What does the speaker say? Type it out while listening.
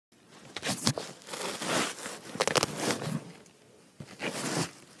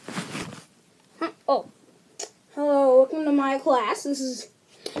Oh, hello, welcome to my class. This is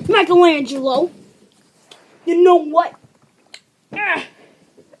Michelangelo. You know what? My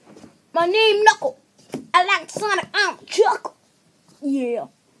name Knuckle. I like Sonic. I'm Chuckle. Yeah.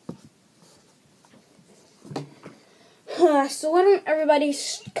 So why don't everybody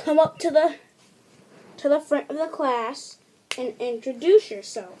come up to the front of the class and introduce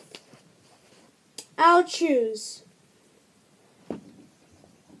yourself. I'll choose.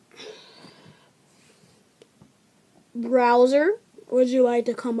 Browser, would you like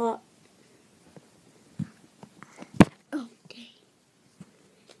to come up? Okay.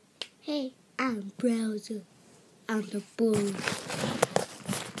 Hey, I'm Browser. I'm the bull.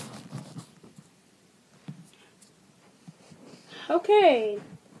 Okay.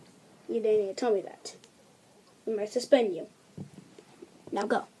 You didn't need to tell me that. I might suspend you. Now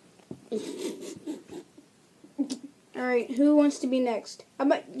go. Alright, who wants to be next? How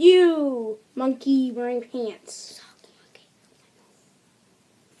about you, monkey wearing pants?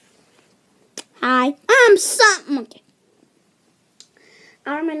 Hi, I'm Sock Monkey.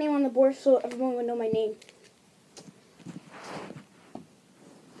 I write my name on the board so everyone would know my name.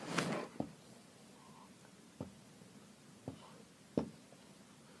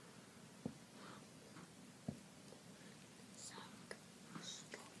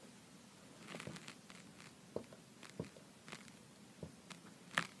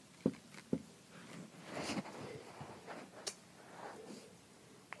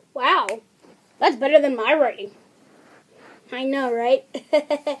 Wow, that's better than my writing. I know, right?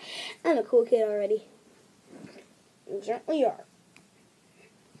 I'm a cool kid already. You certainly are.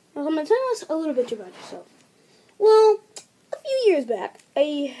 Now, I'm going to tell us a little bit about yourself. Well, a few years back,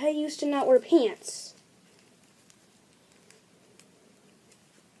 I used to not wear pants.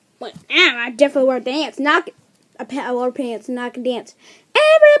 But now I definitely wear pants. I wear pants, not can dance.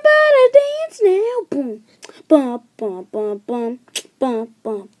 Everybody dance now. Boom, bum, bum, bum, bum, bum,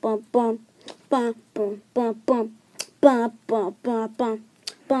 bum, bum, bum, bum, bum, bum, bum. Bum, bum, bum, bum,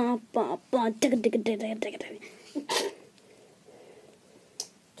 bum, bum, bum,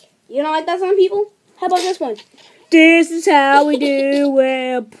 You don't like that song, people? How about this one? This is how we do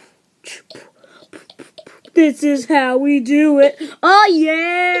it. This is how we do it. Oh,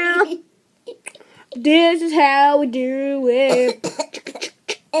 yeah. This is how we do it.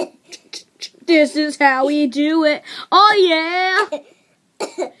 This is how we do it. Oh, yeah.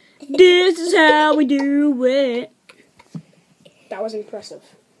 This is how we do it. That was impressive.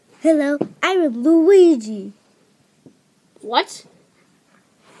 Hello, I'm Luigi. What?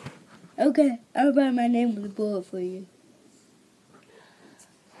 Okay, I'll write my name on the board for you.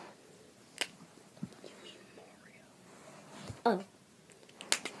 Oh.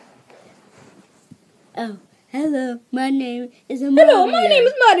 Oh, hello, my name is Mario. Hello, my name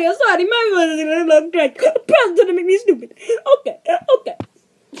is Mario. Sorry, my voice is a little great. Press to make me stupid. Okay.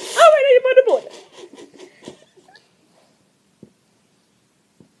 I'll write it on the board.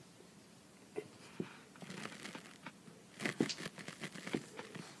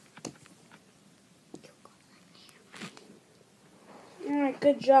 Alright,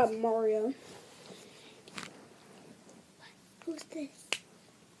 good job, Mario. Who's this?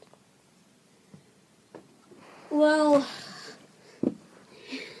 Well,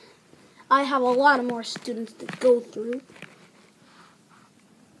 I have a lot of more students to go through.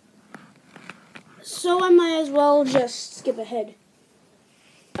 So I might as well just skip ahead.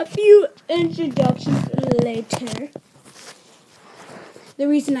 A few introductions later. The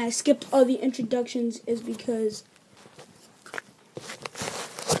reason I skipped all the introductions is because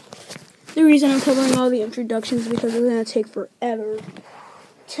the reason I'm covering all the introductions is because it's going to take forever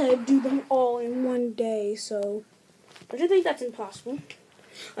to do them all in one day, so I don't think that's impossible.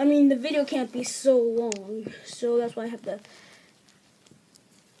 I mean, the video can't be so long, so that's why I have to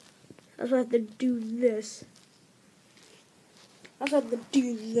do this.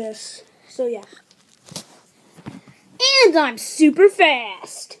 So yeah. And I'm super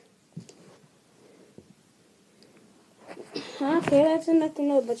fast. Okay, that's enough to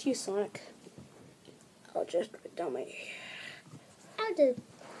know about you, Sonic. I'll just write down my... I'll do.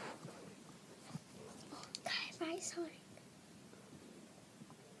 Bye, Sonic.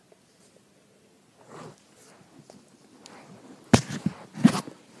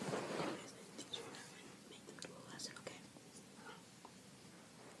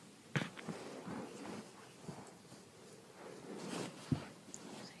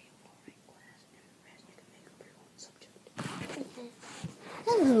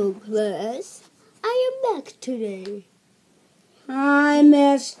 Hello, class. I am back today. Hi,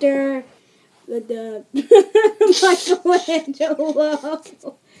 Mr. Michelangelo.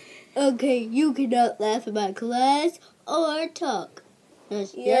 Okay, you cannot laugh at my class or talk.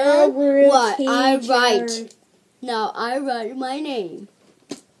 That's You're just rude what I teacher. write. Now I write my name.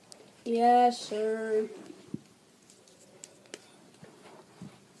 Yes, sir.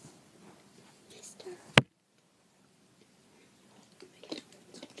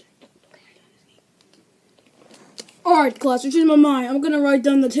 Alright, class, which is my mind. I'm gonna write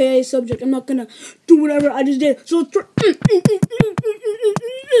down the today's subject. I'm not gonna do whatever I just did. So let's try.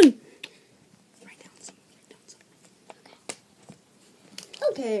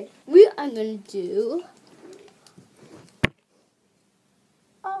 Okay, we are gonna do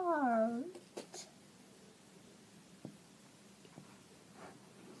art.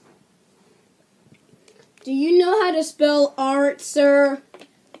 Do you know how to spell art, sir?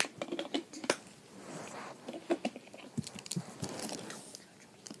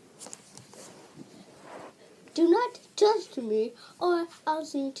 Do not judge me, or I'll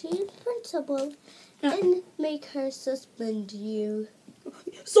send to the principal and make her suspend you.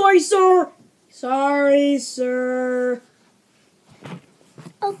 Sorry, sir. Sorry, sir.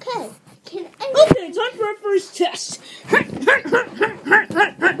 Okay, can I? Okay, time for our first test.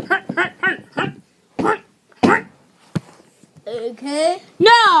 Okay,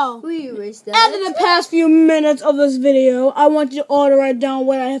 Now, we erase that. after the past few minutes of this video, I want you all to write down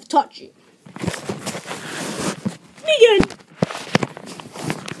what I have taught you. Begin.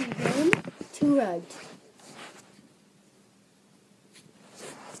 Begin to write.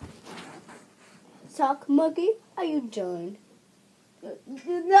 Sock monkey, are you done?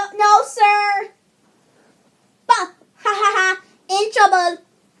 No, sir. Bah, ha ha ha. In trouble.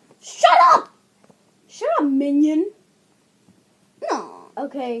 Shut up. Shut up, minion. No.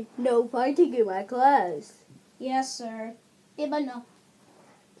 Okay, no fighting in my class. Yes, sir. Yeah, but no.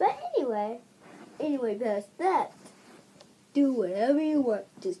 But anyway, past that, do whatever you want.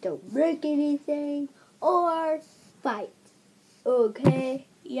 Just don't break anything or fight. Okay?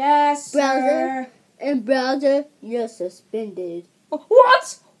 Yes, Browser? sir. And browser, you're suspended.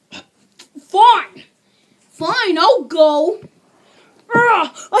 What? Fine. Fine, I'll go. Ugh,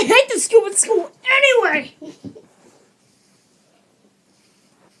 I hate this stupid school anyway.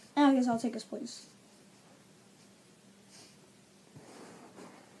 I guess I'll take his place.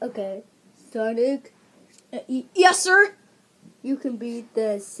 Okay, Sonic, Yes, sir. you can be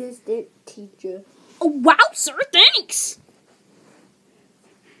the assistant teacher. Oh, wow, sir. Thanks.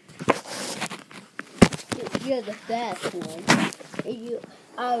 You're the fast one. And you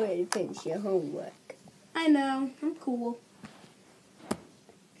already finished your homework. I know. I'm cool.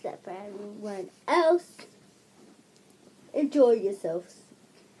 Except for everyone else. Enjoy yourselves.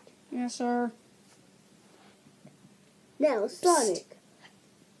 Yes, sir. Now, Sonic.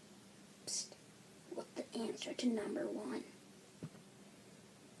 Psst. What's the answer to number 1?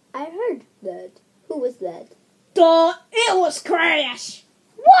 I heard that. Who was that? Duh, it was Crash.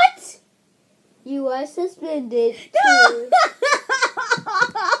 What? You are suspended. No!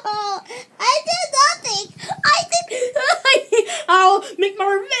 I did nothing. I did. I'll make my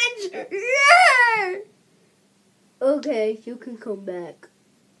revenge. Yeah! Okay, you can come back.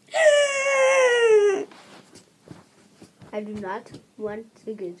 I do not want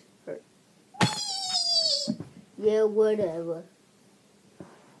to get hurt. Yeah, whatever.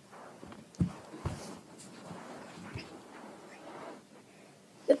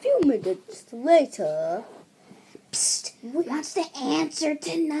 A few minutes later. Psst. What's the answer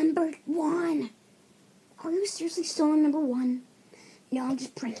to number 1? Are you seriously still on number 1? No, I'm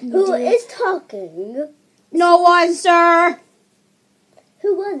just pranking you. Who is talking? No one, sir.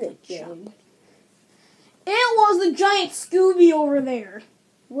 Who was it, Jim? It was the giant Scooby over there.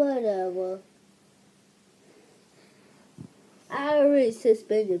 Whatever. I already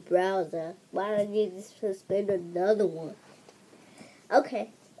suspended browser. Why do I need to suspend another one? Okay,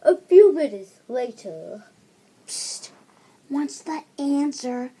 a few minutes later. Psst. What's the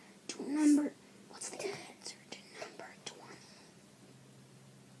answer to number... What's the answer to number 20?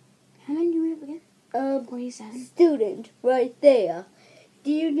 How many do we have again? 47. Student, right there.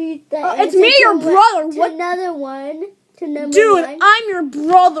 Do you need the answer It's me, your brother. To What? another one? To number Dude, 1? I'm your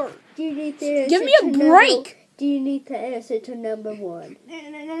brother. Do you need the answer Give me a to break. Do you need the answer to number 1?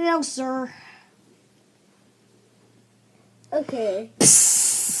 No, sir. Okay.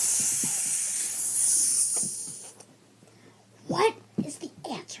 What is the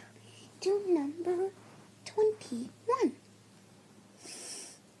answer to number 21?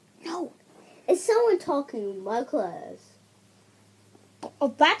 No. Is someone talking in my class?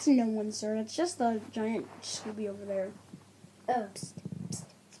 Oh, that's no one, sir. It's just the giant Scooby over there. Oh.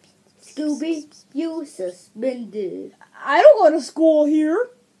 Scooby, you suspended. I don't go to school here.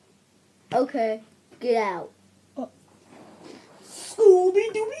 Okay, get out.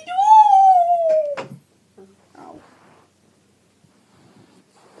 Scooby-Dooby-Doo! Oh.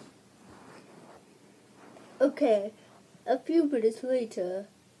 Okay, a few minutes later.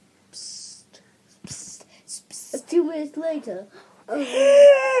 Psst, psst, psst, A few minutes later.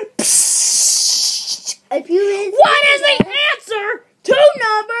 psst. A few minutes What is later. the answer to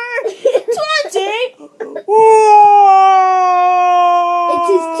number 20? It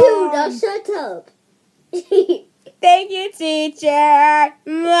is 2, now shut up. Thank you, teacher.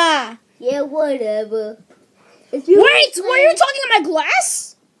 Mwah. Yeah, whatever. Wait, were you talking to my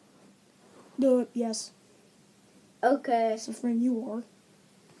glass? No, yes. Okay, That's the friend you are.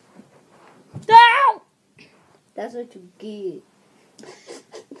 No! that's what you get.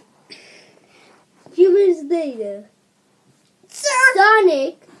 A few minutes later. Sir!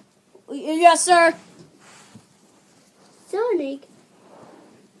 Sonic. Yes, sir. Sonic.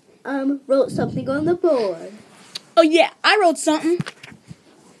 Wrote something on the board. Oh, yeah, I wrote something.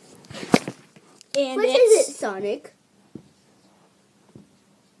 And What is it, Sonic?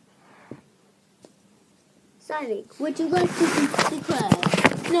 Sonic, would you like to teach the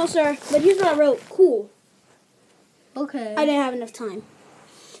class? No, sir, but here's what I wrote. Cool. Okay. I didn't have enough time.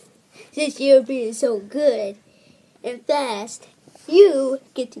 Since you're being so good and fast, you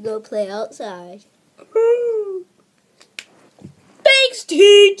get to go play outside. Thanks,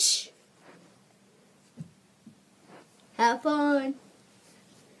 Teach. Have fun.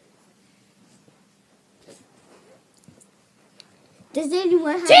 Does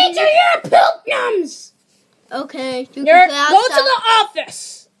anyone have Teacher, you're poop nums. Okay, you You're, can play go outside. to the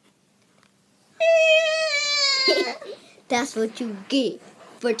office. That's what you get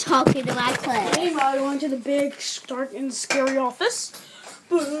for talking to my class. Meanwhile, I went to the big, dark, and scary office.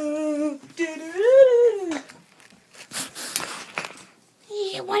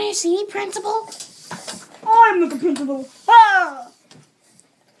 You want to see me, principal? I'm the principal. Ah!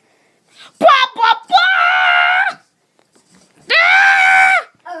 Blah, blah, blah! Ah!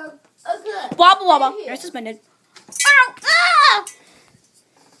 Okay. Blah, blah, blah. Here. You're suspended. Ow! Ah!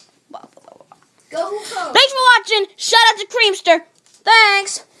 Blah, blah, blah, blah. Go home. Thanks for watching. Shout out to Creamster.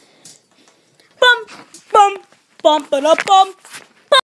 Thanks. Bum, bum, bum, ba, da, bum.